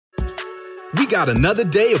We got another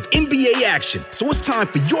day of NBA action, so it's time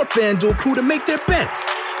for your FanDuel crew to make their bets.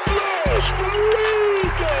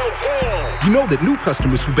 You know that new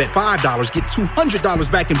customers who bet $5 get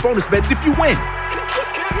 $200 back in bonus bets if you win.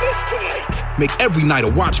 Just can't miss tonight. Make every night a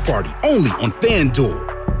watch party only on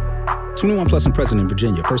FanDuel. 21 plus and present in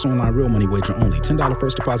Virginia. First online real money wager only. $10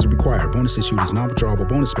 first deposit required. Bonus issued is non-withdrawable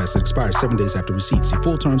bonus bets that expires 7 days after receipt. See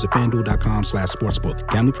full terms at FanDuel.com/sportsbook.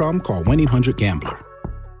 Gambling problem? Call 1-800-GAMBLER.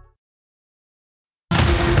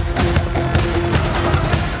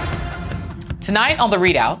 Tonight on the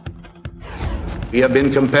ReidOut. We have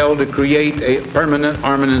been compelled to create a permanent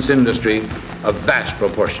armaments industry of vast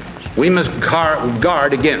proportions. We must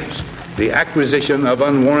guard against the acquisition of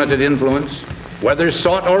unwarranted influence, whether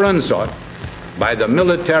sought or unsought, by the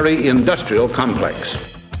military-industrial complex.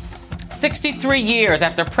 63 years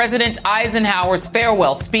after President Eisenhower's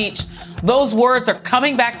farewell speech, those words are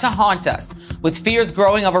coming back to haunt us, with fears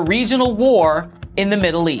growing of a regional war in the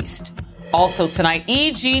Middle East. Also tonight,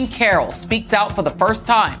 E. Jean Carroll speaks out for the first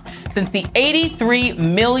time since the $83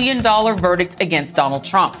 million verdict against Donald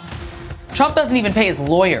Trump. Trump doesn't even pay his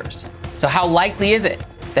lawyers. So how likely is it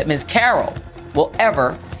that Ms. Carroll will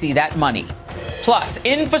ever see that money? Plus,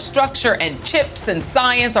 infrastructure and chips and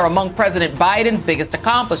science are among President Biden's biggest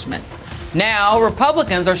accomplishments. Now,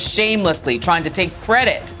 Republicans are shamelessly trying to take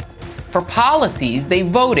credit for policies they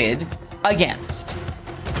voted against.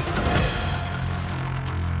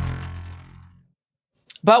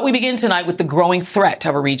 But we begin tonight with the growing threat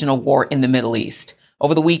of a regional war in the Middle East.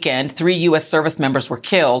 Over the weekend, 3 U.S. service members were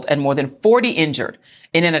killed and more than 40 injured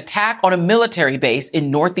in an attack on a military base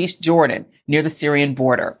in northeast Jordan near the Syrian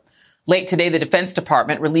border. Late today, the Defense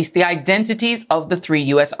Department released the identities of the 3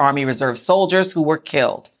 U.S. Army Reserve soldiers who were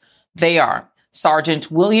killed. They are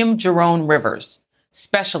Sergeant William Jerome Rivers,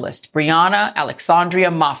 Specialist Brianna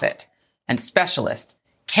Alexandria Moffett, and Specialist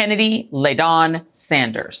Kennedy LaDon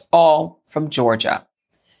Sanders, all from Georgia.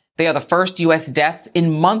 They are the first U.S. deaths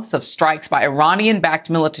in months of strikes by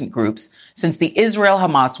Iranian-backed militant groups since the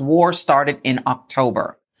Israel-Hamas war started in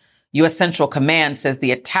October. U.S. Central Command says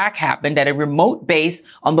the attack happened at a remote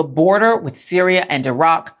base on the border with Syria and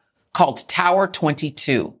Iraq called Tower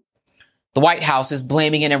 22. The White House is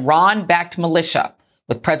blaming an Iran-backed militia,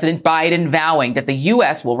 with President Biden vowing that the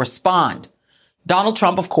U.S. will respond. Donald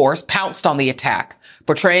Trump, of course, pounced on the attack,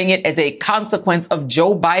 portraying it as a consequence of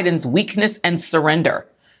Joe Biden's weakness and surrender.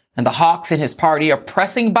 And the hawks in his party are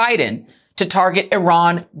pressing Biden to target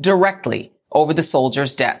Iran directly over the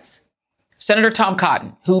soldiers' deaths. Senator Tom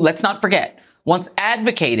Cotton, who, let's not forget, once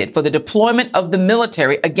advocated for the deployment of the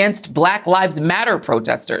military against Black Lives Matter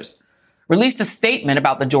protesters, released a statement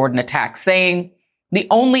about the Jordan attack, saying, "The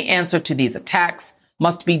only answer to these attacks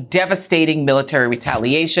must be devastating military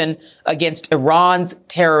retaliation against Iran's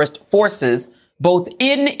terrorist forces, both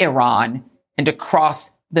in Iran and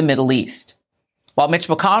across the Middle East." While Mitch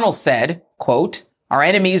McConnell said, quote, "Our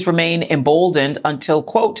enemies remain emboldened until,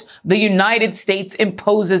 quote, the United States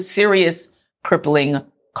imposes serious, crippling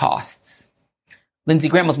costs." Lindsey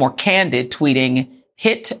Graham was more candid, tweeting,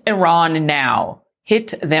 "Hit Iran now.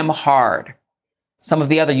 Hit them hard." Some of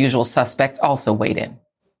the other usual suspects also weighed in.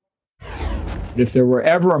 If there were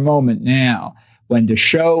ever a moment now when to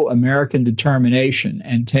show American determination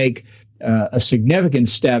and take a significant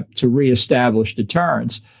step to reestablish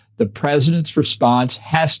deterrence, the president's response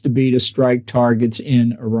has to be to strike targets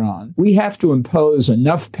in Iran. We have to impose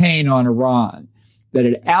enough pain on Iran that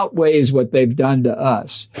it outweighs what they've done to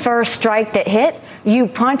us. First strike that hit, you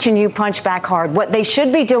punch and you punch back hard. What they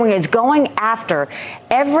should be doing is going after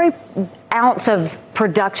every ounce of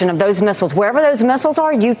production of those missiles. Wherever those missiles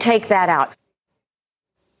are, you take that out.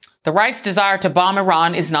 The right's desire to bomb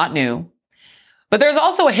Iran is not new. But there's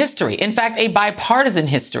also a history, in fact, a bipartisan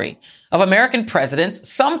history, of American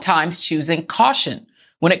presidents sometimes choosing caution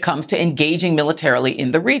when it comes to engaging militarily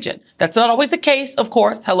in the region. That's not always the case, of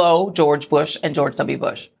course. Hello, George Bush and George W.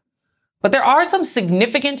 Bush. But there are some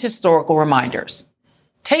significant historical reminders.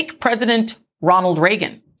 Take President Ronald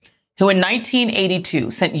Reagan, who in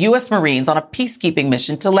 1982 sent U.S. Marines on a peacekeeping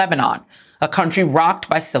mission to Lebanon, a country rocked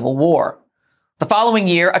by civil war. The following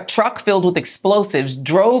year, a truck filled with explosives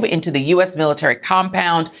drove into the U.S. military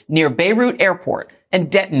compound near Beirut Airport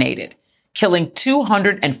and detonated, killing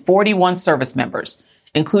 241 service members,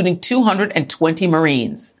 including 220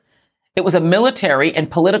 Marines. It was a military and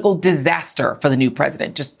political disaster for the new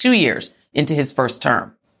president, just 2 years into his first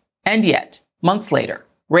term. And yet, months later,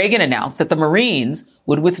 Reagan announced that the Marines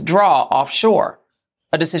would withdraw offshore,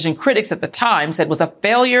 a decision critics at the time said was a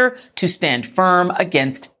failure to stand firm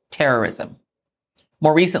against terrorism.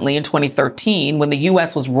 More recently, in 2013, when the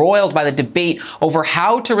U.S. was roiled by the debate over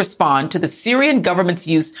how to respond to the Syrian government's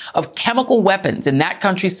use of chemical weapons in that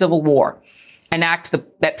country's civil war, an act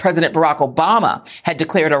that President Barack Obama had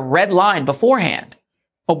declared a red line beforehand,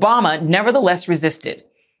 Obama nevertheless resisted,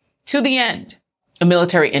 to the end, a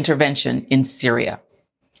military intervention in Syria.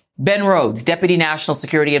 Ben Rhodes, Deputy National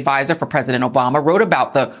Security Advisor for President Obama, wrote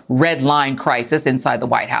about the red line crisis inside the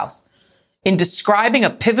White House. In describing a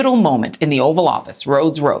pivotal moment in the Oval Office,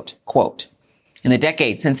 Rhodes wrote, quote, "In the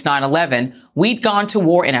decade since 9/11, we'd gone to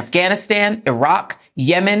war in Afghanistan, Iraq,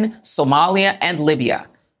 Yemen, Somalia, and Libya.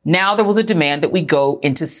 Now there was a demand that we go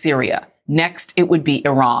into Syria. Next, it would be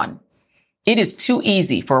Iran. It is too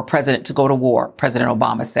easy for a president to go to war," President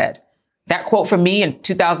Obama said. That quote from me in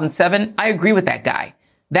 2007, I agree with that guy.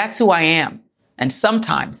 That's who I am. And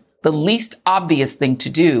sometimes the least obvious thing to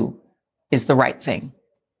do is the right thing.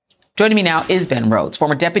 Joining me now is Ben Rhodes,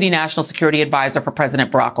 former Deputy National Security Advisor for President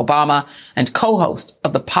Barack Obama and co-host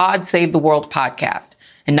of the Pod Save the World podcast,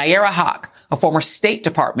 and Nayyera Haq, a former State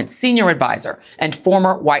Department Senior Advisor and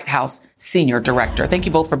former White House Senior Director. Thank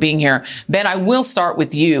you both for being here. Ben, I will start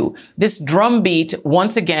with you. This drumbeat,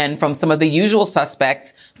 once again, from some of the usual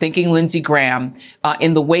suspects, thinking Lindsey Graham,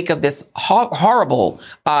 in the wake of this horrible,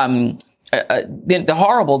 the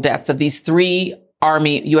horrible deaths of these three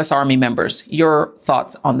U.S. Army members. Your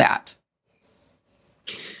thoughts on that?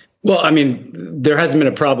 Well, I mean, there hasn't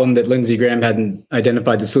been a problem that Lindsey Graham hadn't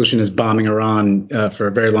identified the solution as bombing Iran for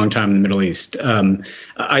a very long time in the Middle East.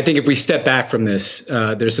 I think if we step back from this,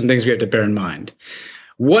 there's some things we have to bear in mind.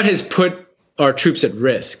 What has put our troops at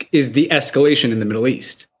risk is the escalation in the Middle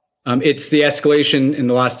East. It's the escalation in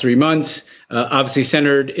the last 3 months, obviously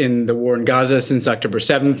centered in the war in Gaza since October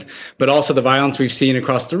 7th, but also the violence we've seen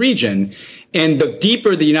across the region. And the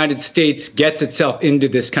deeper the United States gets itself into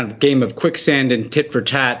this kind of game of quicksand and tit for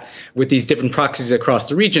tat with these different proxies across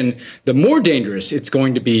the region, the more dangerous it's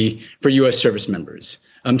going to be for U.S. service members.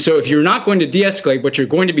 So if you're not going to de-escalate, what you're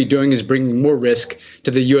going to be doing is bringing more risk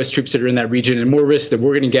to the U.S. troops that are in that region and more risk that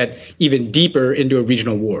we're going to get even deeper into a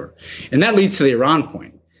regional war. And that leads to the Iran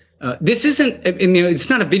point. This isn't, it's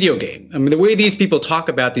not a video game. I mean, the way these people talk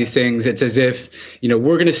about these things, it's as if, we're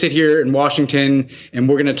going to sit here in Washington and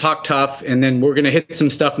we're going to talk tough and then we're going to hit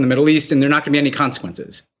some stuff in the Middle East and there are not going to be any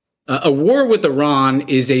consequences. A war with Iran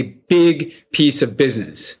is a big piece of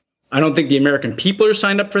business. I don't think the American people are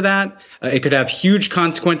signed up for that. It could have huge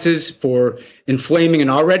consequences for inflaming an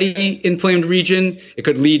already inflamed region. It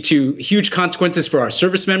could lead to huge consequences for our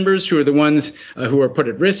service members, who are the ones who are put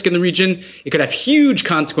at risk in the region. It could have huge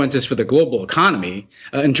consequences for the global economy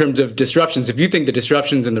in terms of disruptions. If you think the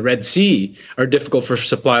disruptions in the Red Sea are difficult for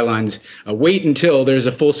supply lines, wait until there's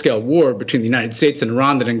a full-scale war between the United States and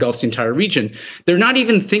Iran that engulfs the entire region. They're not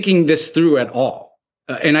even thinking this through at all.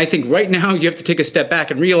 And I think right now you have to take a step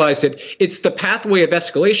back and realize that it's the pathway of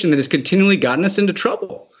escalation that has continually gotten us into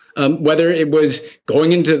trouble. Whether it was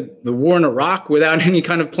going into the war in Iraq without any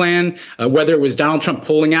kind of plan, whether it was Donald Trump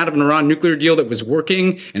pulling out of an Iran nuclear deal that was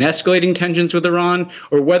working and escalating tensions with Iran,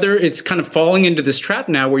 or whether it's kind of falling into this trap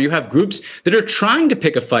now where you have groups that are trying to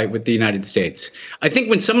pick a fight with the United States. I think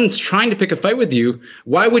when someone's trying to pick a fight with you,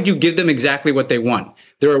 why would you give them exactly what they want?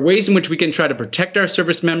 There are ways in which we can try to protect our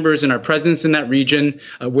service members and our presence in that region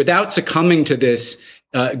without succumbing to this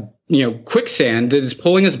quicksand that is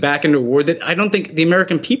pulling us back into a war that I don't think the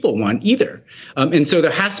American people want either. And so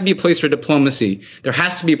there has to be a place for diplomacy. There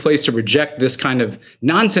has to be a place to reject this kind of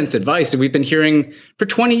nonsense advice that we've been hearing for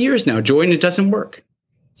 20 years now, Joy, and it doesn't work.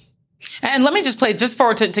 And let me just play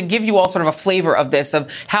to give you all sort of a flavor of this,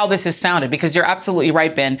 of how this has sounded, because you're absolutely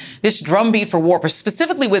right, Ben. This drumbeat for war,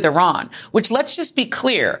 specifically with Iran, which, let's just be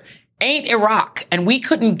clear, ain't Iraq. And we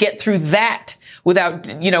couldn't get through that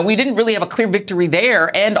without, we didn't really have a clear victory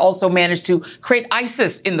there, and also managed to create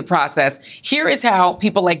ISIS in the process. Here is how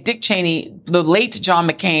people like Dick Cheney, the late John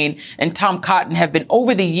McCain, and Tom Cotton have been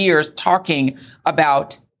over the years talking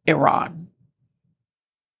about Iran.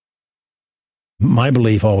 My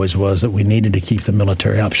belief always was that we needed to keep the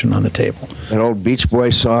military option on the table. An old Beach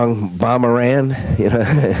Boys song, Bomb Iran,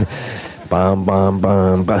 bomb, bomb,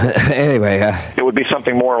 bomb, bomb. Anyway. It would be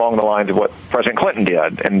something more along the lines of what President Clinton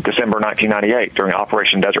did in December 1998 during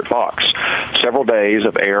Operation Desert Fox. Several days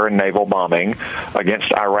of air and naval bombing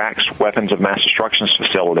against Iraq's weapons of mass destruction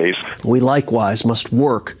facilities. We likewise must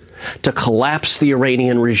work to collapse the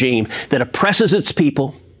Iranian regime that oppresses its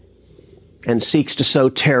people and seeks to sow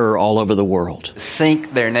terror all over the world.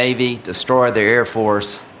 Sink their Navy, destroy their Air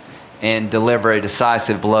Force, and deliver a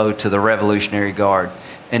decisive blow to the Revolutionary Guard.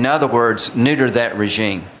 In other words, neuter that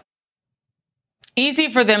regime. Easy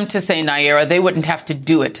for them to say, Nayyera, they wouldn't have to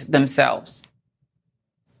do it themselves.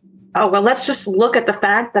 Oh, well, let's just look at the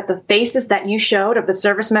fact that the faces that you showed of the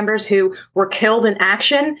service members who were killed in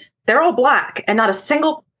action, they're all Black, and not a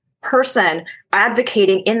single person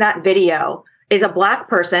advocating in that video is a Black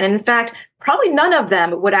person. And in fact, probably none of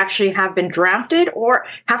them would actually have been drafted or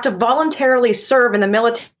have to voluntarily serve in the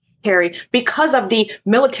military because of the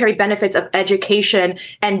military benefits of education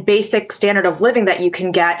and basic standard of living that you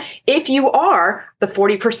can get if you are the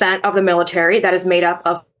 40% of the military that is made up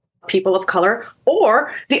of people of color,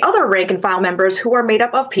 or the other rank and file members who are made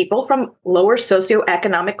up of people from lower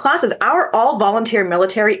socioeconomic classes. Our all volunteer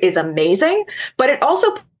military is amazing, but it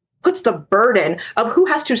also puts the burden of who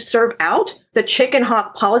has to serve out the chicken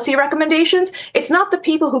hawk policy recommendations. It's not the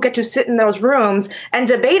people who get to sit in those rooms and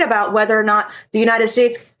debate about whether or not the United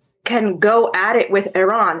States can go at it with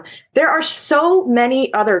Iran. There are so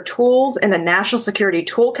many other tools in the national security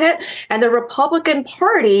toolkit, and the Republican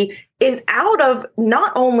Party is out of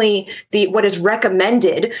not only what is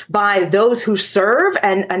recommended by those who serve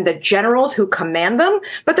and the generals who command them,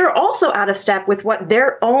 but they're also out of step with what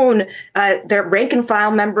their own their rank and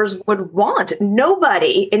file members would want.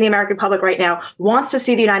 Nobody in the American public right now wants to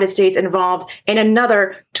see the United States involved in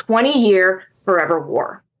another 20-year forever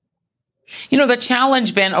war. You know, the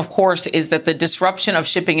challenge, Ben, of course, is that the disruption of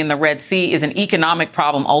shipping in the Red Sea is an economic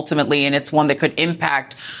problem ultimately, and it's one that could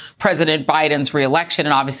impact President Biden's reelection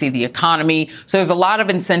and obviously the economy. So there's a lot of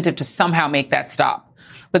incentive to somehow make that stop.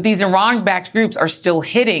 But these Iran-backed groups are still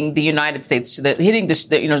hitting the United States,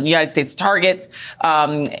 United States targets,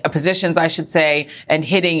 positions, I should say, and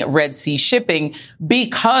hitting Red Sea shipping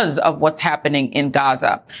because of what's happening in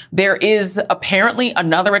Gaza. There is apparently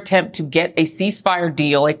another attempt to get a ceasefire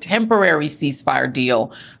deal, a temporary ceasefire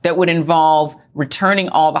deal that would involve returning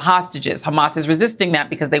all the hostages. Hamas is resisting that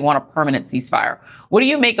because they want a permanent ceasefire. What do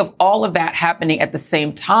you make of all of that happening at the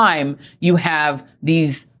same time you have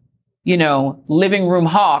these living room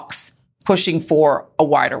hawks pushing for a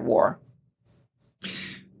wider war?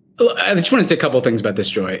 I just want to say a couple of things about this,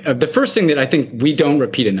 Joy. The first thing that I think we don't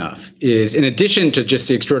repeat enough is, in addition to just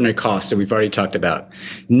the extraordinary costs that we've already talked about,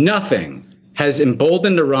 nothing has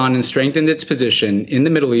emboldened Iran and strengthened its position in the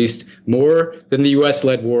Middle East more than the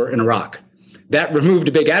U.S.-led war in Iraq. That removed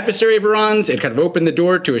a big adversary of Iran's. It kind of opened the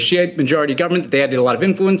door to a Shiite majority government that they had a lot of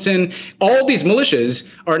influence in. All these militias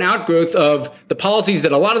are an outgrowth of the policies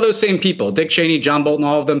that a lot of those same people, Dick Cheney, John Bolton,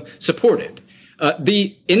 all of them, supported. In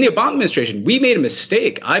the Obama administration, we made a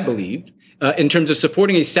mistake, I believe, in terms of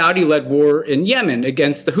supporting a Saudi-led war in Yemen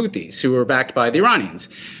against the Houthis, who were backed by the Iranians.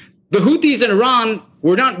 The Houthis in Iran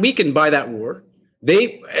were not weakened by that war.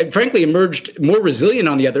 They, frankly, emerged more resilient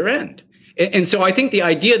on the other end. And so I think the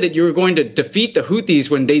idea that you're going to defeat the Houthis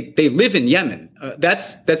when they live in Yemen,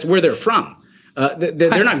 that's where they're from.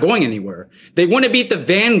 They're not going anywhere. They want to beat the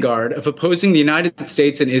vanguard of opposing the United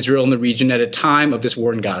States and Israel in the region at a time of this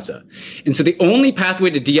war in Gaza. And so the only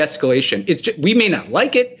pathway to de-escalation, we may not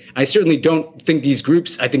like it. I certainly don't think these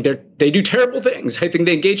groups, I think they do terrible things. I think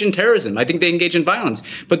they engage in terrorism. I think they engage in violence.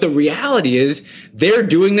 But the reality is they're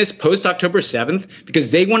doing this post-October 7th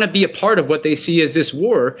because they want to be a part of what they see as this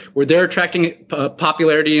war where they're attracting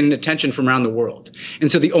popularity and attention from around the world.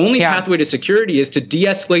 And so the only pathway to security is to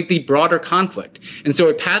de-escalate the broader conflict. And so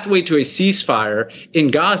a pathway to a ceasefire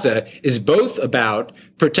in Gaza is both about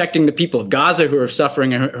protecting the people of Gaza who are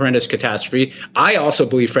suffering a horrendous catastrophe. I also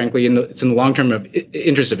believe, frankly, it's in the long-term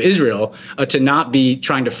interest of Israel to not be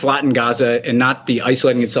trying to flatten Gaza and not be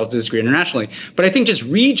isolating itself to this degree internationally. But I think just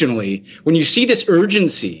regionally, when you see this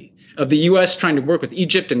urgency of the U.S. trying to work with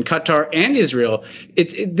Egypt and Qatar and Israel,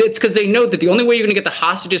 it's because they know that the only way you're going to get the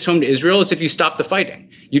hostages home to Israel is if you stop the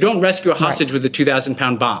fighting. You don't rescue a hostage with a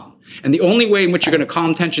 2,000-pound bomb. And the only way in which you're going to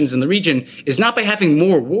calm tensions in the region is not by having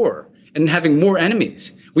more war and having more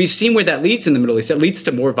enemies. We've seen where that leads in the Middle East. That leads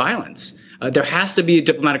to more violence. There has to be a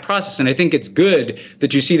diplomatic process. And I think it's good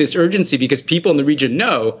that you see this urgency because people in the region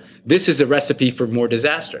know this is a recipe for more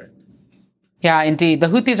disaster. Yeah, indeed. The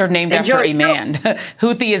Houthis are named after a man.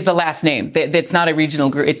 Houthi is the last name. It's not a regional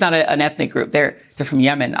group. It's not an ethnic group. They're from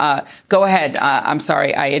Yemen. Go ahead. I'm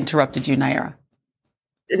sorry. I interrupted you, Naira.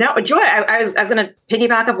 No, Joy, I was going to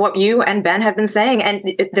piggyback of what you and Ben have been saying.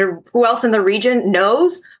 And who else in the region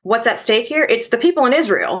knows what's at stake here? It's the people in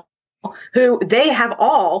Israel who they have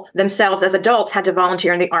all themselves as adults had to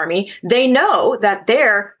volunteer in the army. They know that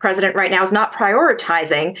their president right now is not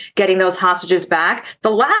prioritizing getting those hostages back.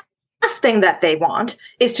 The last thing that they want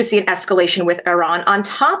is to see an escalation with Iran on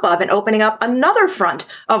top of and opening up another front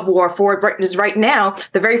of war for what is right now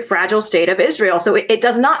the very fragile state of Israel. So it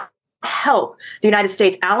does not help the United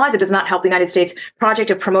States allies. It does not help the United States project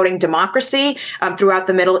of promoting democracy throughout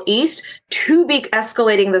the Middle East. To be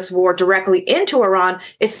escalating this war directly into Iran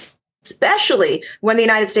is especially when the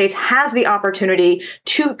United States has the opportunity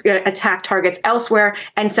to attack targets elsewhere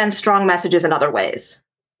and send strong messages in other ways.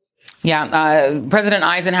 Yeah, President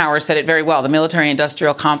Eisenhower said it very well. The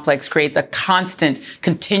military-industrial complex creates a constant,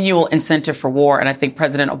 continual incentive for war. And I think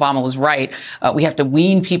President Obama was right. We have to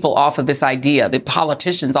wean people off of this idea, the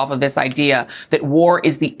politicians off of this idea that war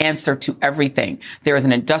is the answer to everything. There is an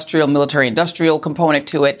military-industrial component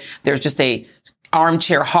to it. There's just a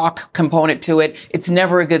armchair hawk component to it. It's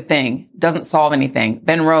never a good thing. Doesn't solve anything.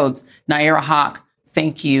 Ben Rhodes, Naira Hawk,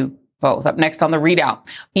 thank you both. Up next on the ReidOut,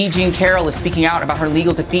 E. Jean Carroll is speaking out about her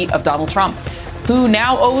legal defeat of Donald Trump, who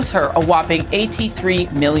now owes her a whopping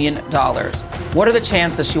 $83 million. What are the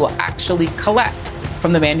chances she will actually collect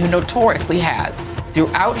from the man who notoriously has,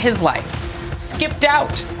 throughout his life, skipped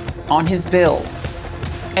out on his bills?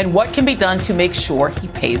 And what can be done to make sure he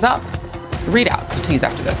pays up? The ReidOut continues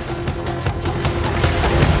after this.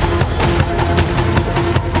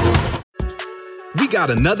 We got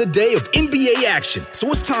another day of NBA action, so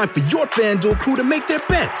it's time for your FanDuel crew to make their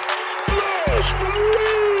bets.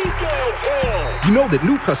 You know that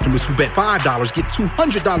new customers who bet $5 get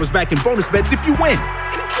 $200 back in bonus bets if you win.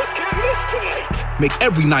 Just can't miss tonight. Make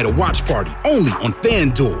every night a watch party only on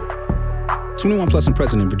FanDuel. 21 plus and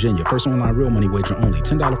present in Virginia. First online real money wager only.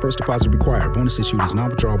 $10 first deposit required. Bonus issued is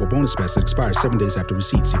non-withdrawable bonus bets that expires 7 days after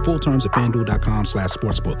receipt. See full terms at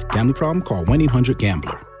FanDuel.com/sportsbook. Gambling problem? Call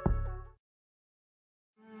 1-800-GAMBLER.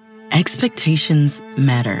 Expectations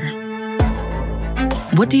matter.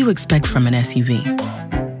 What do you expect from an SUV?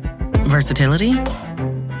 Versatility?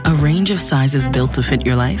 A range of sizes built to fit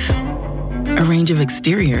your life? A range of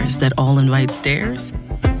exteriors that all invite stares?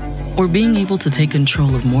 Or being able to take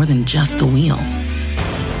control of more than just the wheel?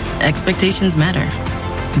 Expectations matter,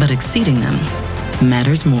 but exceeding them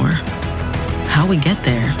matters more. How we get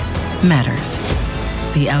there matters.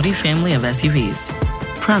 The Audi family of SUVs.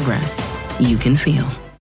 Progress you can feel.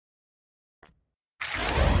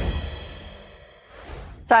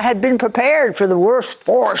 I had been prepared for the worst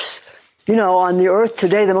force, on the earth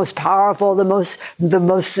today, the most powerful, the most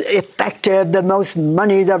effective, the most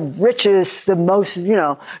money, the richest, the most,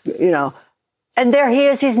 and there he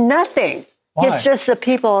is. He's nothing. Why? It's just the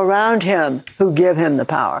people around him who give him the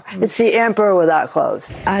power. It's the emperor without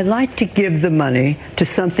clothes. I'd like to give the money to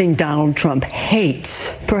something Donald Trump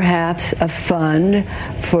hates. Perhaps a fund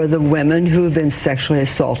for the women who have been sexually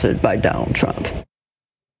assaulted by Donald Trump.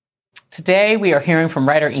 Today, we are hearing from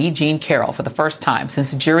writer E. Jean Carroll for the first time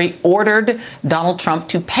since a jury ordered Donald Trump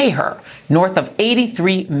to pay her north of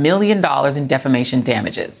 $83 million in defamation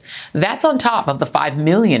damages. That's on top of the $5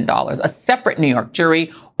 million a separate New York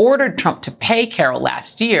jury ordered Trump to pay Carroll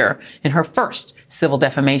last year in her first civil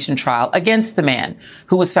defamation trial against the man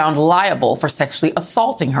who was found liable for sexually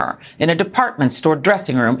assaulting her in a department store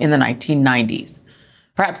dressing room in the 1990s.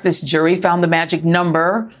 Perhaps this jury found the magic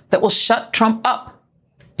number that will shut Trump up.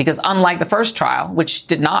 Because unlike the first trial, which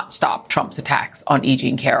did not stop Trump's attacks on E.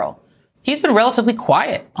 Jean Carroll, he's been relatively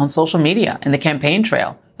quiet on social media and the campaign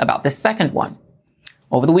trail about this second one.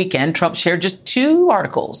 Over the weekend, Trump shared just 2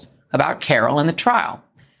 articles about Carroll and the trial.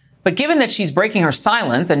 But given that she's breaking her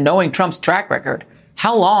silence and knowing Trump's track record,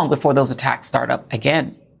 how long before those attacks start up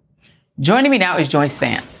again? Joining me now is Joyce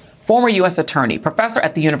Vance, former U.S. attorney, professor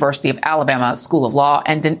at the University of Alabama School of Law,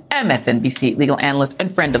 and an MSNBC legal analyst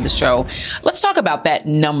and friend of the show. Let's talk about that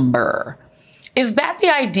number. Is that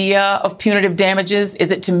the idea of punitive damages?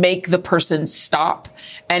 Is it to make the person stop?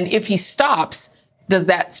 And if he stops, does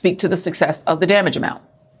that speak to the success of the damage amount?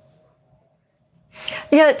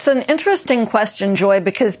 Yeah, it's an interesting question, Joy,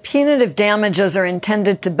 because punitive damages are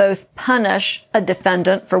intended to both punish a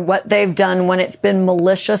defendant for what they've done when it's been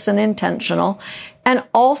malicious and intentional, and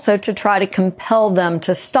also to try to compel them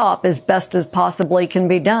to stop as best as possibly can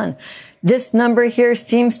be done. This number here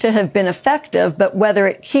seems to have been effective, but whether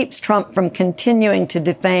it keeps Trump from continuing to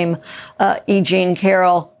defame E. Jean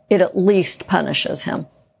Carroll, it at least punishes him.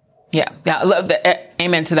 Yeah.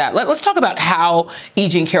 Amen to that. Let's talk about how E.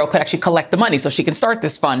 Jean Carroll could actually collect the money so she can start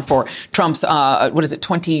this fund for Trump's,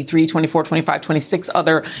 23, 24, 25, 26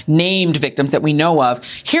 other named victims that we know of.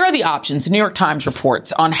 Here are the options. The New York Times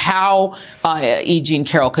reports on how E. Jean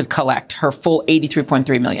Carroll could collect her full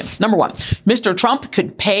 $83.3 million. Number 1, Mr. Trump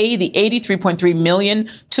could pay the $83.3 million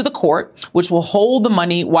to the court, which will hold the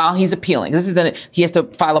money while he's appealing. He has to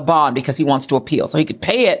file a bond because he wants to appeal. So he could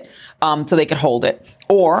pay it so they could hold it.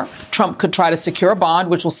 Or Trump could try to secure a bond,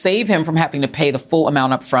 which will save him from having to pay the full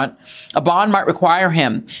amount up front. A bond might require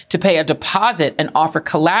him to pay a deposit and offer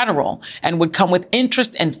collateral and would come with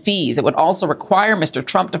interest and fees. It would also require Mr.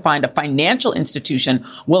 Trump to find a financial institution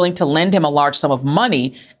willing to lend him a large sum of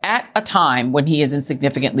money at a time when he is in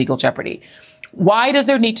significant legal jeopardy. Why does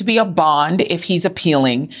there need to be a bond if he's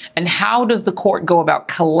appealing? And how does the court go about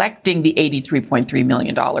collecting the $83.3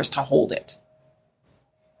 million to hold it?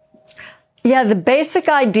 Yeah, the basic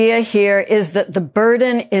idea here is that the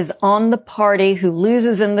burden is on the party who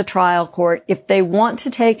loses in the trial court. If they want to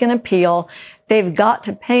take an appeal, they've got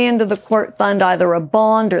to pay into the court fund either a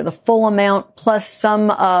bond or the full amount plus some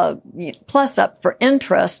plus up for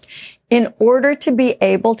interest in order to be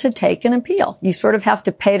able to take an appeal. You sort of have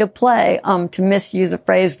to pay to play, to misuse a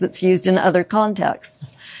phrase that's used in other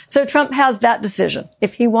contexts. So Trump has that decision.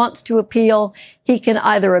 If he wants to appeal, he can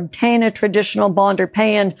either obtain a traditional bond or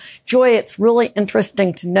pay. And Joy, it's really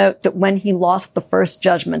interesting to note that when he lost the first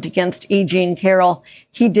judgment against E. Jean Carroll,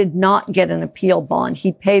 he did not get an appeal bond.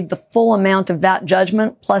 He paid the full amount of that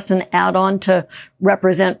judgment plus an add-on to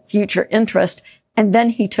represent future interest. And then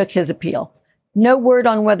he took his appeal. No word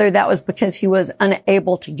on whether that was because he was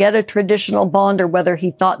unable to get a traditional bond or whether he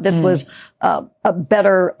thought this was a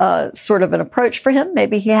better sort of an approach for him.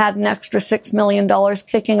 Maybe he had an extra $6 million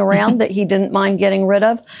kicking around that he didn't mind getting rid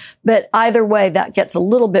of. But either way, that gets a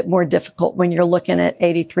little bit more difficult when you're looking at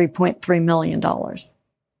 $83.3 million.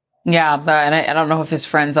 Yeah, and I don't know if his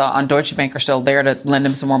friends on Deutsche Bank are still there to lend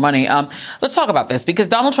him some more money. Let's talk about this because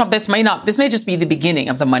Donald Trump, this may just be the beginning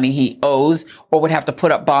of the money he owes or would have to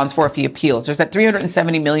put up bonds for if he appeals. There's that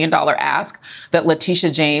 $370 million ask that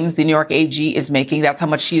Letitia James, the New York AG, is making. That's how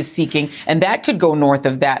much she is seeking. And that could go north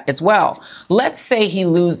of that as well. Let's say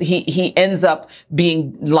he ends up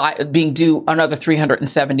being due another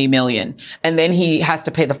 $370 million. And then he has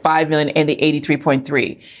to pay the $5 million and the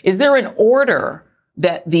 $83.3. Is there an order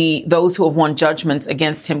that those who have won judgments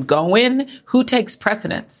against him go in? Who takes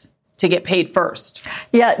precedence to get paid first?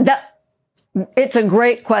 Yeah, it's a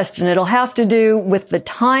great question. It'll have to do with the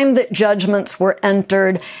time that judgments were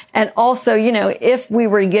entered. And also, if we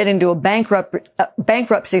were to get into a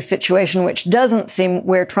bankruptcy situation, which doesn't seem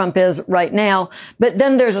where Trump is right now, but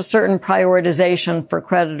then there's a certain prioritization for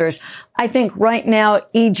creditors. I think right now,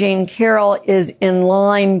 E. Jean Carroll is in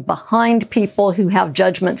line behind people who have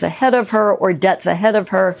judgments ahead of her or debts ahead of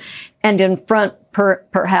her and in front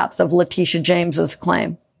perhaps of Letitia James's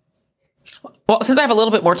claim. Well, since I have a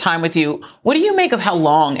little bit more time with you, what do you make of how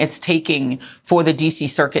long it's taking for the D.C.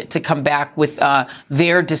 Circuit to come back with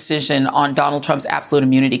their decision on Donald Trump's absolute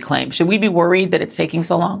immunity claim? Should we be worried that it's taking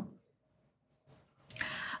so long?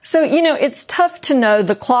 So, it's tough to know.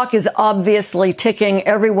 The clock is obviously ticking.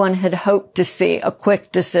 Everyone had hoped to see a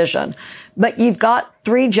quick decision. But you've got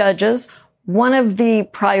 3 judges. One of the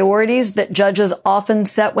priorities that judges often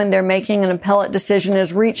set when they're making an appellate decision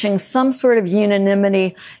is reaching some sort of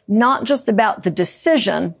unanimity, not just about the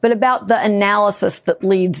decision, but about the analysis that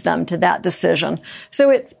leads them to that decision. So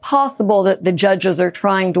it's possible that the judges are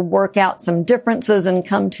trying to work out some differences and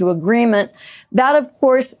come to agreement. That, of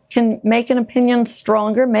course, can make an opinion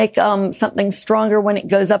stronger, make something stronger when it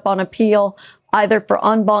goes up on appeal, either for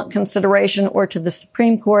en banc consideration or to the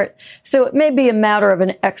Supreme Court. So it may be a matter of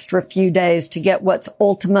an extra few days to get what's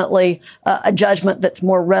ultimately a judgment that's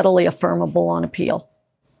more readily affirmable on appeal.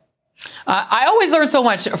 I always learn so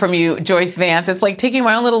much from you, Joyce Vance. It's like taking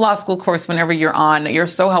my own little law school course whenever you're on. You're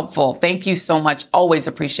so helpful. Thank you so much. Always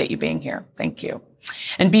appreciate you being here. Thank you.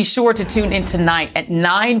 And be sure to tune in tonight at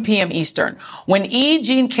 9 p.m. Eastern when E.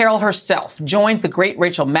 Jean Carroll herself joins the great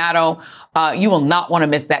Rachel Maddow. You will not want to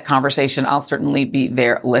miss that conversation. I'll certainly be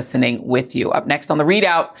there listening with you. Up next on the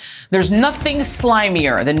ReidOut, there's nothing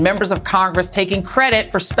slimier than members of Congress taking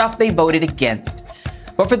credit for stuff they voted against.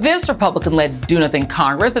 But for this Republican-led do-nothing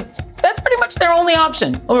Congress, that's pretty much their only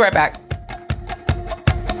option. We'll be right back.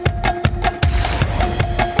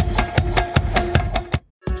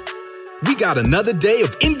 We got another day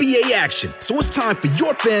of NBA action, so it's time for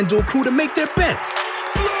your FanDuel crew to make their bets.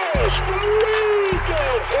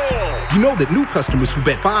 You know that new customers who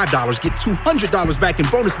bet $5 get $200 back in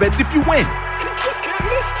bonus bets if you win.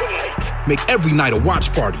 Make every night a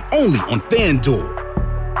watch party only on FanDuel.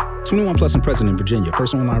 21 plus and present in Virginia.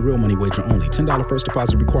 First online real money wager only. $10 first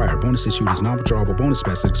deposit required. Bonus issued is non-withdrawable bonus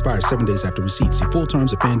bets that expires 7 days after receipt. See full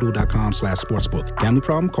terms at FanDuel.com/sportsbook. Gambling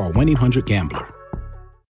problem? Call 1-800-GAMBLER.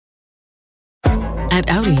 At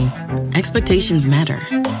Audi, expectations matter.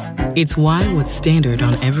 It's why what's standard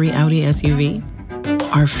on every Audi SUV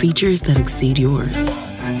are features that exceed yours.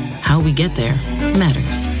 How we get there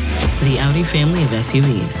matters. The Audi family of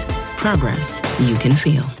SUVs. Progress you can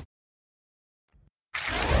feel.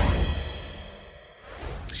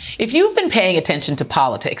 If you've been paying attention to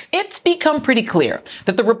politics, it's become pretty clear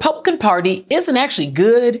that the Republican Party isn't actually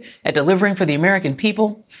good at delivering for the American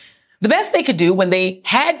people. The best they could do when they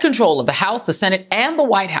had control of the House, the Senate, and the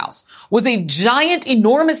White House was a giant,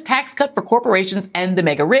 enormous tax cut for corporations and the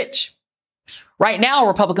mega rich. Right now,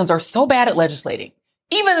 Republicans are so bad at legislating.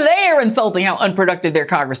 Even they're insulting how unproductive their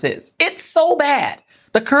Congress is. It's so bad.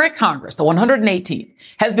 The current Congress, the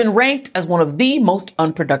 118th, has been ranked as one of the most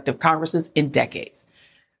unproductive Congresses in decades.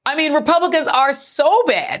 I mean, Republicans are so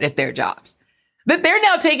bad at their jobs that they're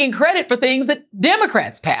now taking credit for things that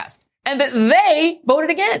Democrats passed and that they voted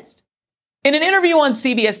against. In an interview on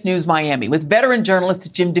CBS News Miami with veteran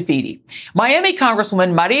journalist Jim DeFeeti, Miami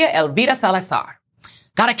Congresswoman Maria Elvira Salazar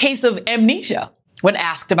got a case of amnesia when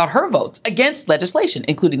asked about her votes against legislation,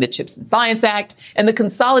 including the CHIPS and Science Act and the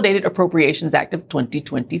Consolidated Appropriations Act of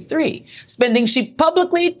 2023, spending she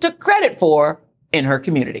publicly took credit for in her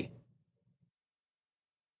community.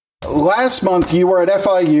 Last month, you were at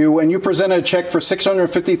FIU and you presented a check for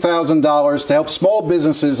 $650,000 to help small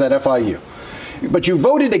businesses at FIU. But you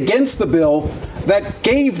voted against the bill that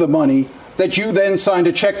gave the money that you then signed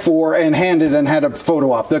a check for and handed and had a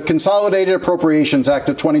photo op, the Consolidated Appropriations Act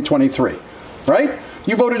of 2023. Right?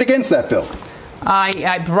 You voted against that bill.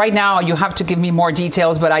 Right now, you have to give me more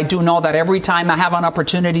details, but I do know that every time I have an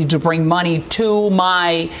opportunity to bring money to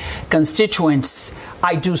my constituents,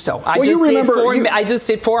 I do so. I just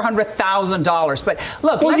did $400,000. But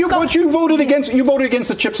look, but you voted against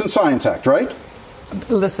the CHIPS and Science Act, right?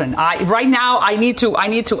 Listen, right now I need to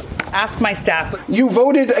ask my staff. You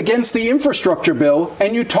voted against the infrastructure bill,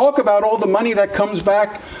 and you talk about all the money that comes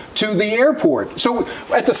back to the airport. So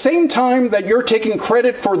at the same time that you're taking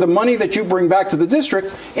credit for the money that you bring back to the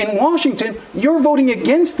district, in Washington, you're voting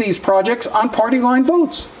against these projects on party line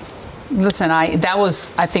votes. Listen, that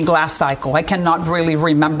was, I think, last cycle. I cannot really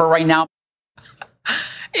remember right now.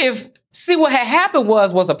 What had happened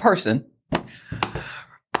was a person.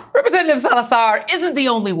 Representative Salazar isn't the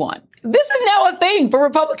only one. This is now a thing for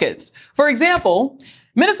Republicans. For example,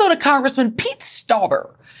 Minnesota Congressman Pete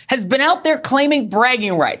Stauber has been out there claiming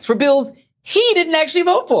bragging rights for bills he didn't actually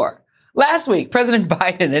vote for. Last week, President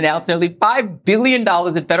Biden announced nearly $5 billion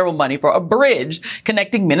in federal money for a bridge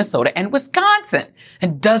connecting Minnesota and Wisconsin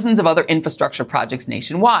and dozens of other infrastructure projects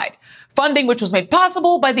nationwide, funding which was made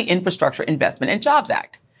possible by the Infrastructure Investment and Jobs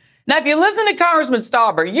Act. Now, if you listen to Congressman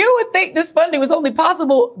Stauber, you would think this funding was only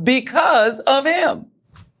possible because of him.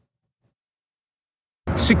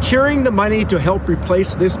 Securing the money to help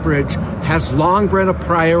replace this bridge has long been a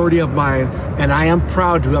priority of mine, and I am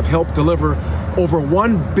proud to have helped deliver over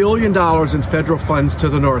 $1 billion in federal funds to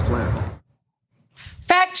the Northland.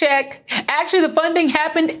 Fact check. Actually, the funding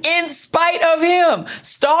happened in spite of him.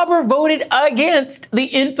 Stauber voted against the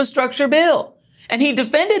infrastructure bill. And he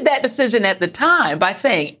defended that decision at the time by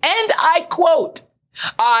saying, and I quote,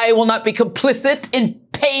 "I will not be complicit in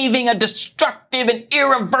paving a destructive and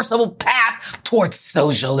irreversible path towards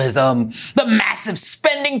socialism. The massive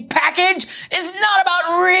spending package is not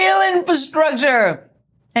about real infrastructure."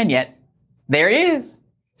 And yet, there he is,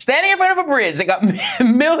 standing in front of a bridge that got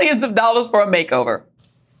millions of dollars for a makeover.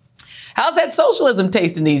 How's that socialism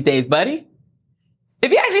tasting these days, buddy?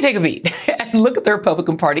 If you actually take a beat and look at the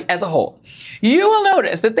Republican Party as a whole, you will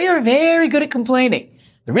notice that they are very good at complaining.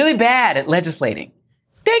 They're really bad at legislating.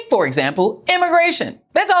 Take, for example, immigration.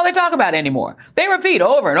 That's all they talk about anymore. They repeat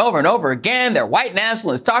over and over and over again their white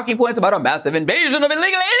nationalist talking points about a massive invasion of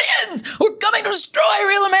illegal aliens who are coming to destroy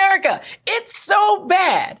real America. It's so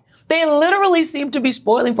bad. They literally seem to be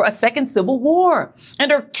spoiling for a second civil war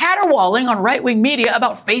and are caterwauling on right-wing media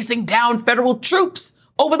about facing down federal troops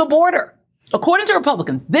over the border. According to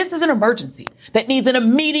Republicans, this is an emergency that needs an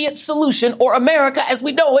immediate solution or America as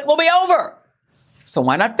we know it will be over. So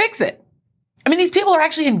why not fix it? I mean, these people are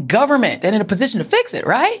actually in government and in a position to fix it,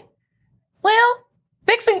 right? Well,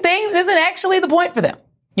 fixing things isn't actually the point for them.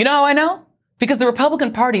 You know how I know? Because the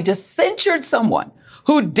Republican Party just censured someone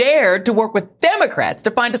who dared to work with Democrats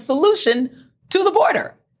to find a solution to the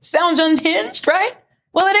border. Sounds unhinged, right?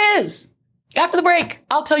 Well, it is. After the break,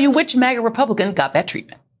 I'll tell you which MAGA Republican got that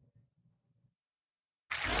treatment.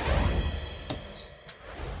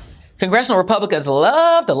 Congressional Republicans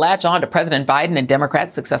love to latch on to President Biden and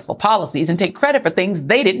Democrats' successful policies and take credit for things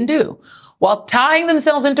they didn't do, while tying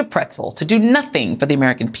themselves into pretzels to do nothing for the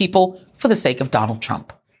American people for the sake of Donald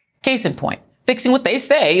Trump. Case in point, fixing what they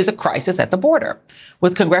say is a crisis at the border,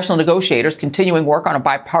 with congressional negotiators continuing work on a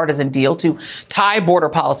bipartisan deal to tie border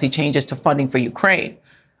policy changes to funding for Ukraine.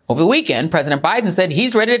 Over the weekend, President Biden said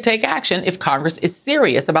he's ready to take action if Congress is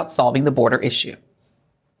serious about solving the border issue.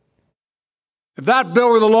 If that bill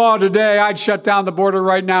were the law today, I'd shut down the border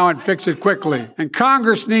right now and fix it quickly. And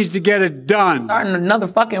Congress needs to get it done. Starting another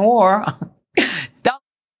fucking war.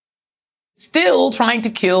 Still trying to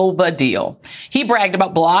kill the deal. He bragged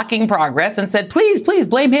about blocking progress and said, please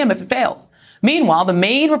blame him if it fails. Meanwhile, the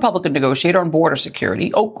main Republican negotiator on border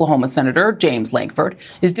security, Oklahoma Senator James Lankford,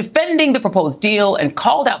 is defending the proposed deal and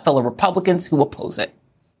called out fellow Republicans who oppose it.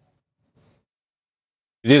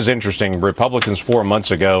 It is interesting. Republicans 4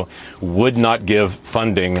 months ago would not give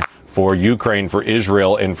funding for Ukraine, for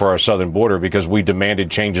Israel, and for our southern border because we demanded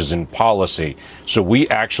changes in policy. So we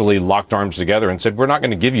actually locked arms together and said, we're not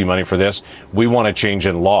going to give you money for this. We want a change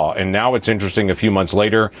in law. And now it's interesting, a few months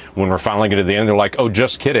later, when we're finally getting to the end, they're like, oh,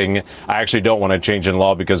 just kidding. I actually don't want a change in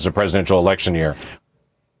law because it's a presidential election year.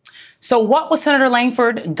 So what has Senator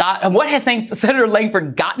Lankford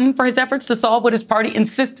gotten for his efforts to solve what his party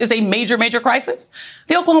insists is a major, major crisis?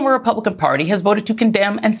 The Oklahoma Republican Party has voted to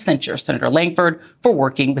condemn and censure Senator Lankford for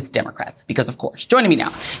working with Democrats. Because, of course, joining me now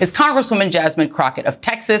is Congresswoman Jasmine Crockett of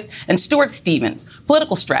Texas and Stuart Stevens,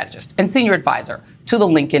 political strategist and senior advisor to the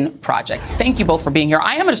Lincoln Project. Thank you both for being here.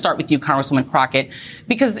 I am going to start with you, Congresswoman Crockett,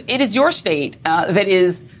 because it is your state that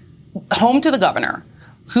is home to the governor,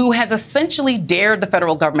 who has essentially dared the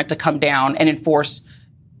federal government to come down and enforce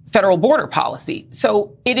federal border policy.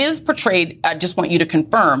 So it is portrayed, I just want you to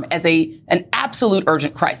confirm, as an absolute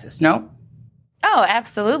urgent crisis, no? Oh,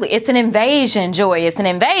 absolutely. It's an invasion, Joy. It's an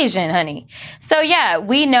invasion, honey. So, yeah,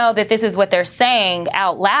 we know that this is what they're saying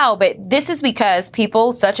out loud, but this is because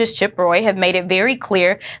people such as Chip Roy have made it very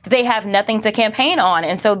clear that they have nothing to campaign on.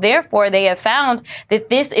 And so, therefore, they have found that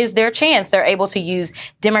this is their chance. They're able to use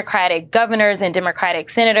Democratic governors and Democratic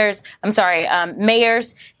mayors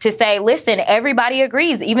to say, listen, everybody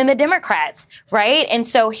agrees, even the Democrats, right? And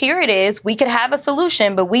so here it is. We could have a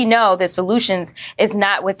solution, but we know that solutions is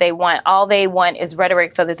not what they want. All they want is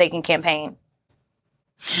rhetoric so that they can campaign.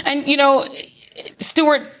 And, you know,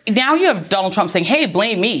 Stuart, now you have Donald Trump saying, hey,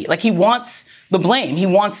 blame me. Like, he wants the blame. He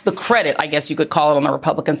wants the credit, I guess you could call it, on the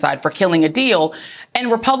Republican side for killing a deal. And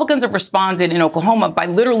Republicans have responded in Oklahoma by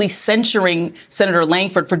literally censuring Senator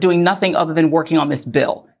Lankford for doing nothing other than working on this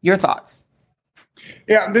bill. Your thoughts?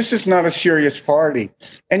 Yeah, this is not a serious party.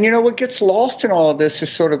 And, you know, what gets lost in all of this is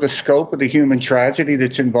sort of the scope of the human tragedy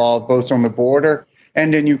that's involved both on the border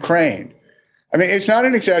and in Ukraine. I mean, it's not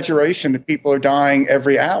an exaggeration that people are dying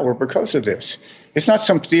every hour because of this. It's not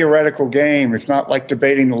some theoretical game. It's not like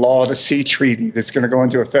debating the law of the sea treaty that's going to go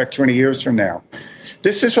into effect 20 years from now.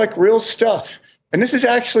 This is like real stuff. And this is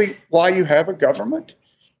actually why you have a government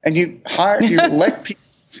and you elect people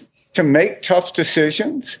to make tough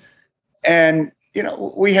decisions. And, you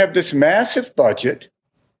know, we have this massive budget.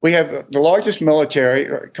 We have the largest military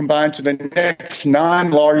combined to the next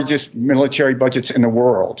 9 largest military budgets in the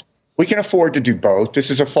world. We can afford to do both. This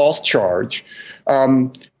is a false charge,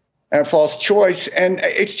 and a false choice. And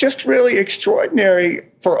it's just really extraordinary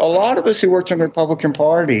for a lot of us who worked in the Republican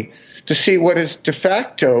Party to see what is de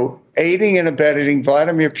facto aiding and abetting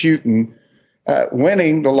Vladimir Putin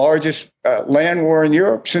winning the largest land war in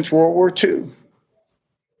Europe since World War II.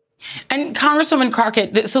 And Congresswoman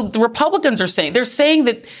Crockett, so the Republicans are saying, they're saying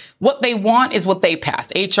that what they want is what they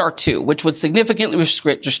passed, H.R. 2, which would significantly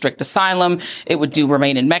restrict asylum. It would do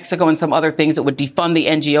remain in Mexico and some other things. It would defund the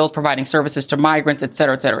NGOs providing services to migrants, et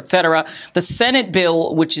cetera, et cetera, et cetera. The Senate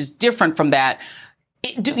bill, which is different from that.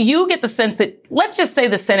 Do you get the sense that, let's just say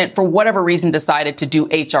the Senate, for whatever reason, decided to do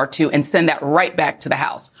H.R. 2 and send that right back to the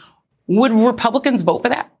House? Would Republicans vote for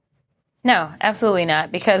that? No, absolutely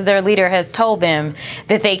not, because their leader has told them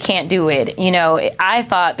that they can't do it. You know, I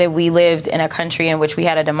thought that we lived in a country in which we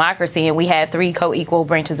had a democracy and we had 3 co-equal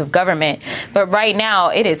branches of government. But right now,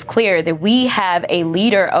 it is clear that we have a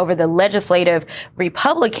leader over the legislative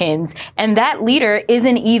Republicans, and that leader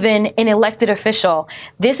isn't even an elected official.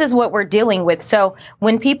 This is what we're dealing with. So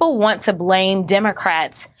when people want to blame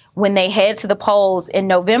Democrats when they head to the polls in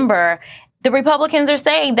November, the Republicans are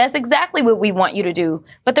saying that's exactly what we want you to do.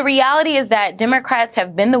 But the reality is that Democrats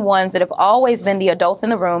have been the ones that have always been the adults in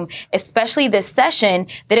the room, especially this session,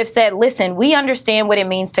 that have said, listen, we understand what it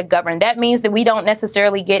means to govern. That means that we don't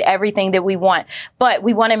necessarily get everything that we want, but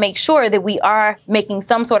we want to make sure that we are making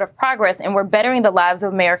some sort of progress and we're bettering the lives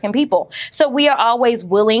of American people. So we are always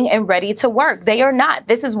willing and ready to work. They are not.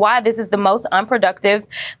 This is why this is the most unproductive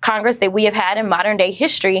Congress that we have had in modern day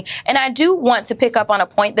history. And I do want to pick up on a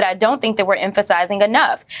point that I don't think that we're emphasizing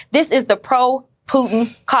enough. This is the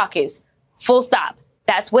pro-Putin caucus. Full stop.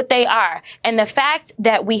 That's what they are. And the fact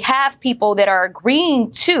that we have people that are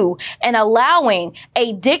agreeing to and allowing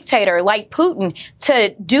a dictator like Putin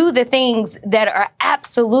to do the things that are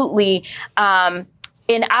absolutely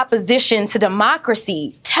in opposition to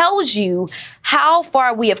democracy tells you how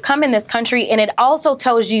far we have come in this country. And it also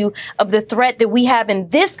tells you of the threat that we have in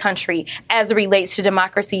this country as it relates to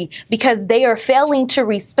democracy, because they are failing to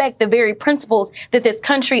respect the very principles that this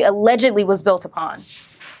country allegedly was built upon.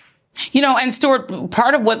 You know, and Stuart,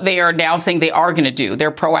 part of what they are now saying they are going to do,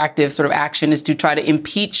 their proactive sort of action, is to try to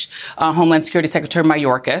impeach Homeland Security Secretary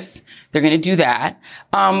Mayorkas. They're going to do that.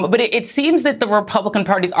 But it seems that the Republican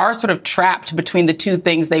parties are sort of trapped between the two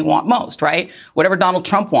things they want most, right? Whatever Donald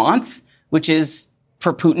Trump wants, which is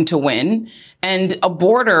for Putin to win, and the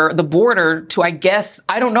border to, I guess,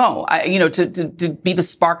 I don't know, to be the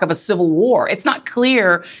spark of a civil war. It's not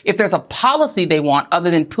clear if there's a policy they want other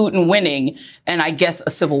than Putin winning and, I guess, a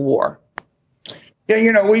civil war. Yeah,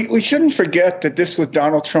 you know, we shouldn't forget that this was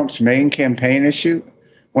Donald Trump's main campaign issue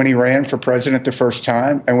when he ran for president the first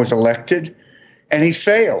time and was elected, and he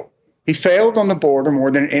failed. He failed on the border more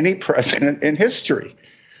than any president in history.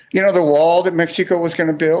 You know, the wall that Mexico was going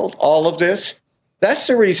to build, all of this. That's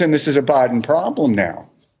the reason this is a Biden problem now,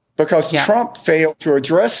 because Trump failed to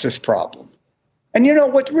address this problem. And, you know,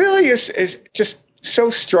 what really is just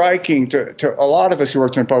so striking to a lot of us who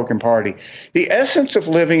work in the Republican Party, the essence of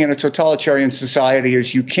living in a totalitarian society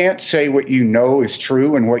is you can't say what you know is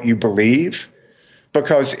true and what you believe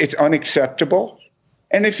because it's unacceptable.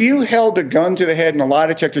 And if you held a gun to the head and a lie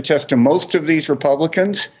detector test to most of these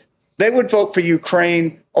Republicans, they would vote for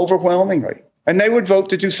Ukraine overwhelmingly, and they would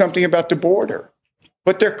vote to do something about the border.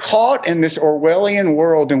 But they're caught in this Orwellian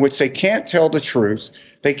world in which they can't tell the truth.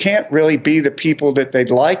 They can't really be the people that they'd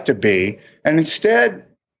like to be. And instead,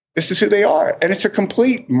 this is who they are. And it's a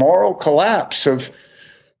complete moral collapse of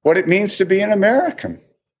what it means to be an American.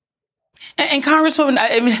 And Congresswoman,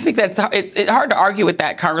 I mean, I think it's hard to argue with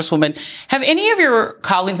that, Congresswoman. Have any of your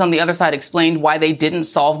colleagues on the other side explained why they didn't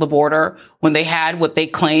solve the border when they had what they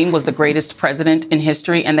claim was the greatest president in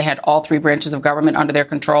history and they had all three branches of government under their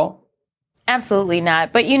control? Absolutely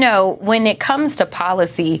not. But, you know, when it comes to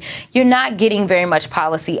policy, you're not getting very much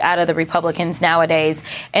policy out of the Republicans nowadays.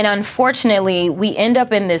 And unfortunately, we end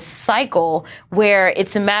up in this cycle where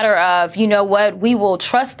it's a matter of, you know what, we will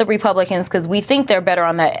trust the Republicans because we think they're better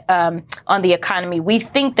on the economy. We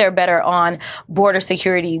think they're better on border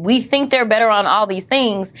security. We think they're better on all these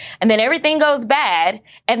things. And then everything goes bad.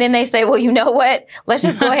 And then they say, well, you know what, let's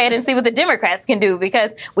just go ahead and see what the Democrats can do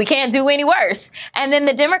because we can't do any worse. And then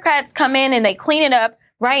the Democrats come in and they clean it up.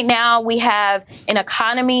 Right now, we have an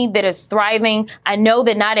economy that is thriving. I know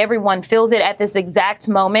that not everyone feels it at this exact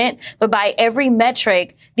moment, but by every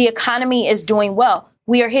metric, the economy is doing well.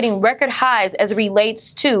 We are hitting record highs as it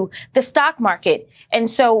relates to the stock market. And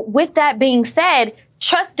so with that being said,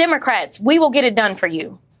 trust Democrats. We will get it done for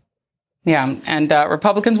you. Yeah, and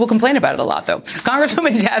Republicans will complain about it a lot, though.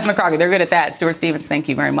 Congresswoman Jasmine Crockett, they're good at that. Stuart Stevens, thank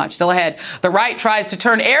you very much. Still ahead, the right tries to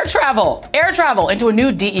turn air travel into a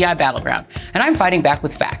new DEI battleground. And I'm fighting back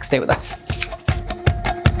with facts. Stay with us.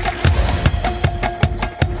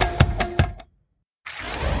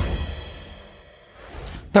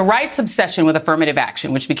 The right's obsession with affirmative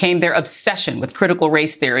action, which became their obsession with critical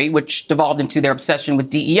race theory, which devolved into their obsession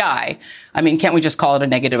with DEI. I mean, can't we just call it a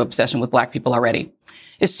negative obsession with black people already?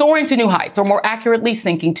 Is soaring to new heights, or more accurately,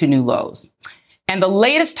 sinking to new lows. And the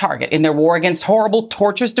latest target in their war against horrible,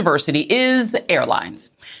 torturous diversity is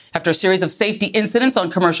airlines. After a series of safety incidents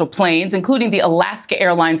on commercial planes, including the Alaska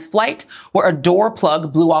Airlines flight where a door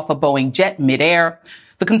plug blew off a Boeing jet midair,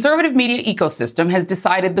 the conservative media ecosystem has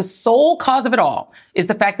decided the sole cause of it all is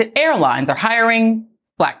the fact that airlines are hiring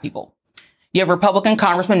black people. You have Republican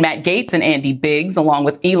Congressman Matt Gaetz and Andy Biggs, along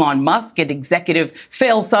with Elon Musk and executive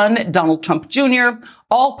fail son Donald Trump Jr.,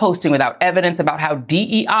 all posting without evidence about how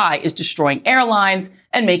DEI is destroying airlines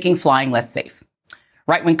and making flying less safe.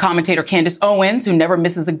 Right-wing commentator Candace Owens, who never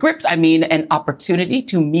misses a grift, an opportunity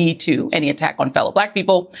to me too any attack on fellow black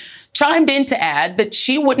people, chimed in to add that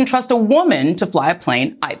she wouldn't trust a woman to fly a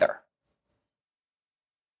plane either.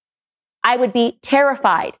 I would be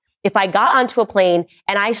terrified if I got onto a plane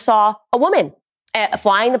and I saw a woman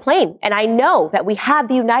flying the plane. And I know that we have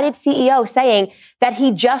the United CEO saying that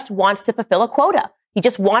he just wants to fulfill a quota. He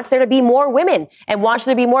just wants there to be more women and wants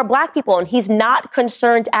there to be more black people. And he's not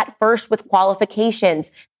concerned at first with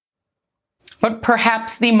qualifications. But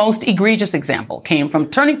perhaps the most egregious example came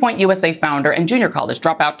from Turning Point USA founder and junior college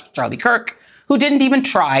dropout Charlie Kirk, who didn't even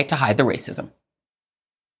try to hide the racism.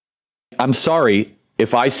 I'm sorry.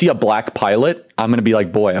 If I see a black pilot, I'm going to be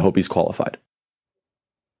like, boy, I hope he's qualified.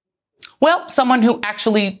 Well, someone who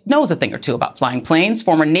actually knows a thing or two about flying planes,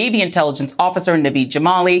 former Navy intelligence officer Naveed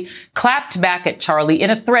Jamali, clapped back at Charlie in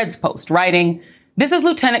a Threads post, writing, "This is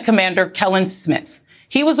Lieutenant Commander Kellen Smith.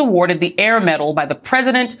 He was awarded the Air Medal by the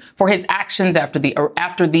president for his actions after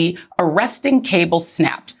the arresting cable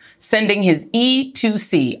snapped, sending his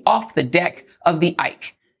E-2C off the deck of the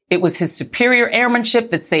Ike. It was his superior airmanship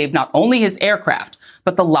that saved not only his aircraft,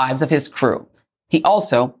 but the lives of his crew. He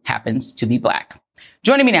also happens to be black."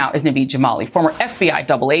 Joining me now is Naveed Jamali, former FBI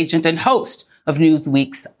double agent and host of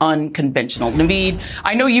Newsweek's Unconventional. Naveed,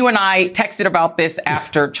 I know you and I texted about this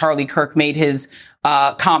after Charlie Kirk made his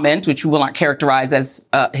comment, which we will not characterize as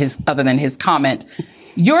other than his comment.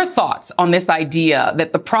 Your thoughts on this idea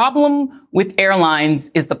that the problem with airlines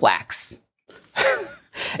is the blacks?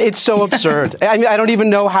 It's so absurd. I mean, I don't even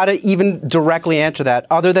know how to even directly answer that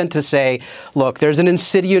other than to say, look, there's an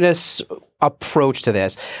insidious approach to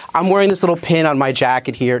this. I'm wearing this little pin on my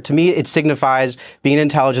jacket here. To me, it signifies being an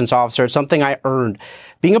intelligence officer. It's something I earned.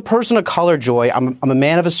 Being a person of color, Joy, I'm a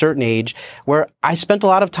man of a certain age where I spent a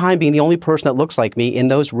lot of time being the only person that looks like me in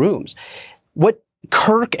those rooms. What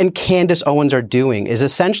Kirk and Candace Owens are doing is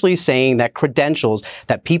essentially saying that credentials,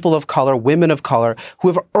 that people of color, women of color, who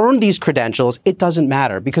have earned these credentials, it doesn't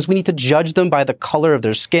matter because we need to judge them by the color of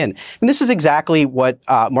their skin. And this is exactly what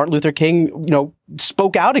Martin Luther King,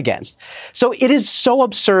 spoke out against. So it is so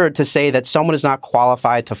absurd to say that someone is not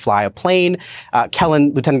qualified to fly a plane.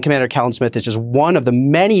 Lieutenant Commander Kellen Smith is just one of the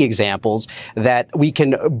many examples that we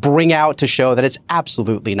can bring out to show that it's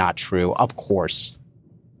absolutely not true, of course.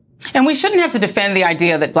 And we shouldn't have to defend the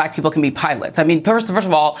idea that black people can be pilots. I mean, first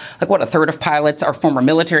of all, a third of pilots are former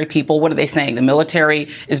military people. What are they saying? The military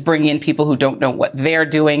is bringing in people who don't know what they're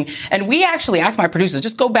doing. And we actually asked my producers,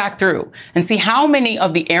 just go back through and see how many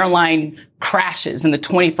of the airline crashes in the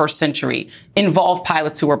 21st century involve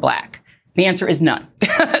pilots who are black. The answer is none.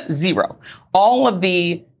 Zero. All of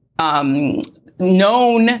the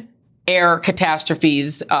known air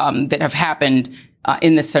catastrophes that have happened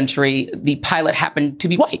in this century, the pilot happened to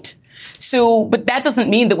be white. So, but that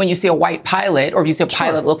doesn't mean that when you see a white pilot or if you see a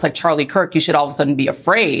pilot that looks like Charlie Kirk, you should all of a sudden be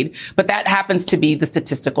afraid. But that happens to be the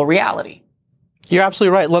statistical reality. You're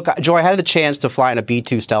absolutely right. Look, Joe, I had the chance to fly in a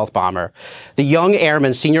B-2 stealth bomber. The young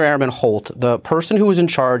airman, Senior Airman Holt, the person who was in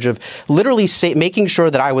charge of literally making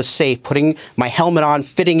sure that I was safe, putting my helmet on,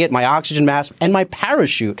 fitting it, my oxygen mask, and my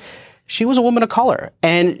parachute, she was a woman of color,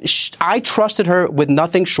 and I trusted her with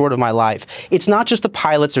nothing short of my life. It's not just the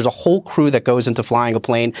pilots. There's a whole crew that goes into flying a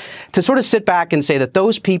plane. To sort of sit back and say that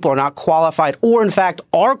those people are not qualified or, in fact,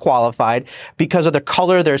 are qualified because of their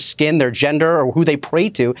color, their skin, their gender, or who they pray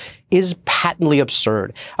to is patently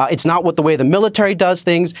absurd. It's not what the way the military does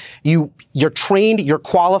things. You're trained, you're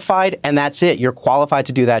qualified, and that's it. You're qualified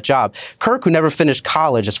to do that job. Kirk, who never finished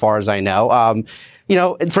college, as far as I know,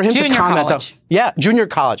 for him junior to comment college. Junior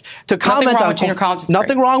college. To comment on junior college.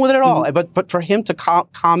 Nothing wrong with it at all. But for him to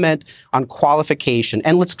comment on qualification,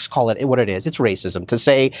 and let's call it what it is, it's racism. To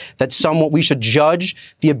say that we should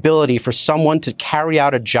judge the ability for someone to carry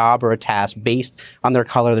out a job or a task based on their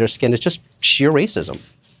color, their skin, is just sheer racism.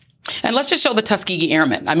 And let's just show the Tuskegee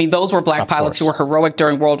Airmen. I mean, those were black pilots who were heroic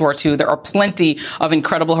during World War II. There are plenty of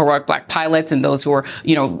incredible heroic black pilots and those who are,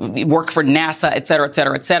 work for NASA, et cetera, et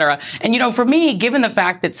cetera, et cetera. And, for me, given the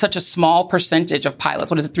fact that such a small percentage of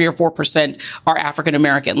pilots, 3 or 4% are African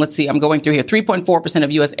American. Let's see, I'm going through here. 3.4%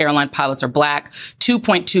 of U.S. airline pilots are black.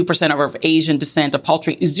 2.2% are of Asian descent. A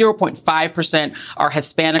paltry 0.5% are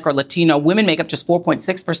Hispanic or Latino. Women make up just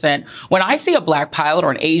 4.6%. When I see a black pilot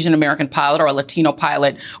or an Asian American pilot or a Latino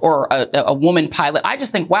pilot or a woman pilot, I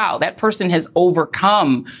just think, wow, that person has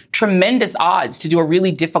overcome tremendous odds to do a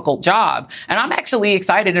really difficult job. And I'm actually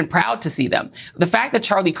excited and proud to see them. The fact that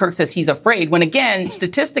Charlie Kirk says he's afraid, when again,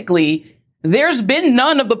 statistically, there's been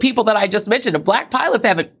none of the people that I just mentioned. If black pilots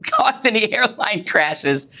haven't caused any airline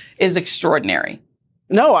crashes, is extraordinary.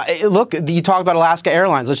 No, look, you talk about Alaska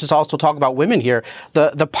Airlines. Let's just also talk about women here.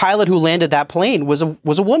 The pilot who landed that plane was a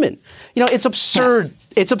woman. It's absurd. Yes.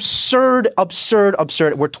 It's absurd.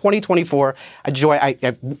 We're 2024. Joy,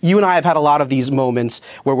 you and I have had a lot of these moments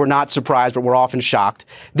where we're not surprised, but we're often shocked.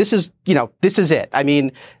 This is it. I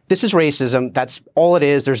mean, this is racism. That's all it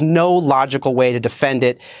is. There's no logical way to defend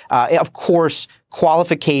it. Of course,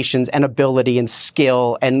 qualifications and ability and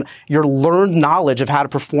skill and your learned knowledge of how to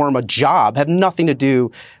perform a job have nothing to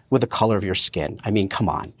do with the color of your skin. I mean, come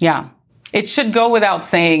on. Yeah. It should go without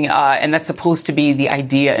saying, and that's supposed to be the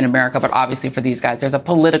idea in America, but obviously for these guys, there's a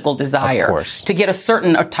political desire to get a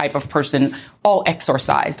certain type of person all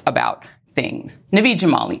exorcised about things. Naveed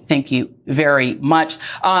Jamali, thank you very much.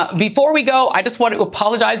 Before we go, I just want to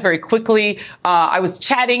apologize very quickly. I was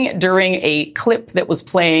chatting during a clip that was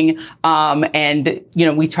playing, and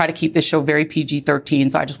we try to keep this show very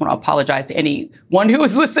PG-13. So I just want to apologize to anyone who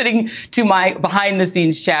was listening to my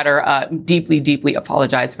behind-the-scenes chatter. Deeply, deeply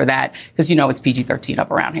apologize for that because it's PG-13 up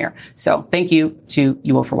around here. So thank you to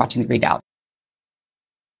you all for watching the ReidOut.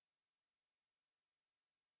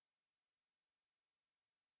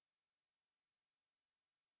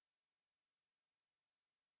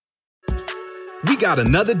 We got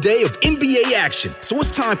another day of NBA action, so it's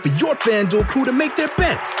time for your FanDuel crew to make their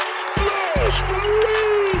bets.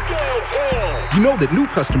 You know that new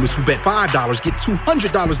customers who bet $5 get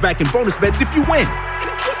 $200 back in bonus bets if you win.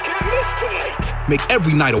 Make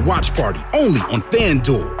every night a watch party only on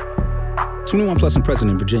FanDuel. 21 plus and present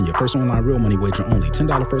in Virginia. First online real money wager only.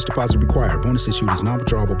 $10 first deposit required. Bonus issued is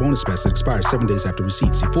non-withdrawable bonus bets that expires 7 days after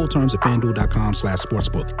receipt. See full terms at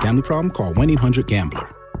FanDuel.com/sportsbook. Gambling problem? Call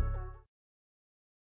 1-800-GAMBLER.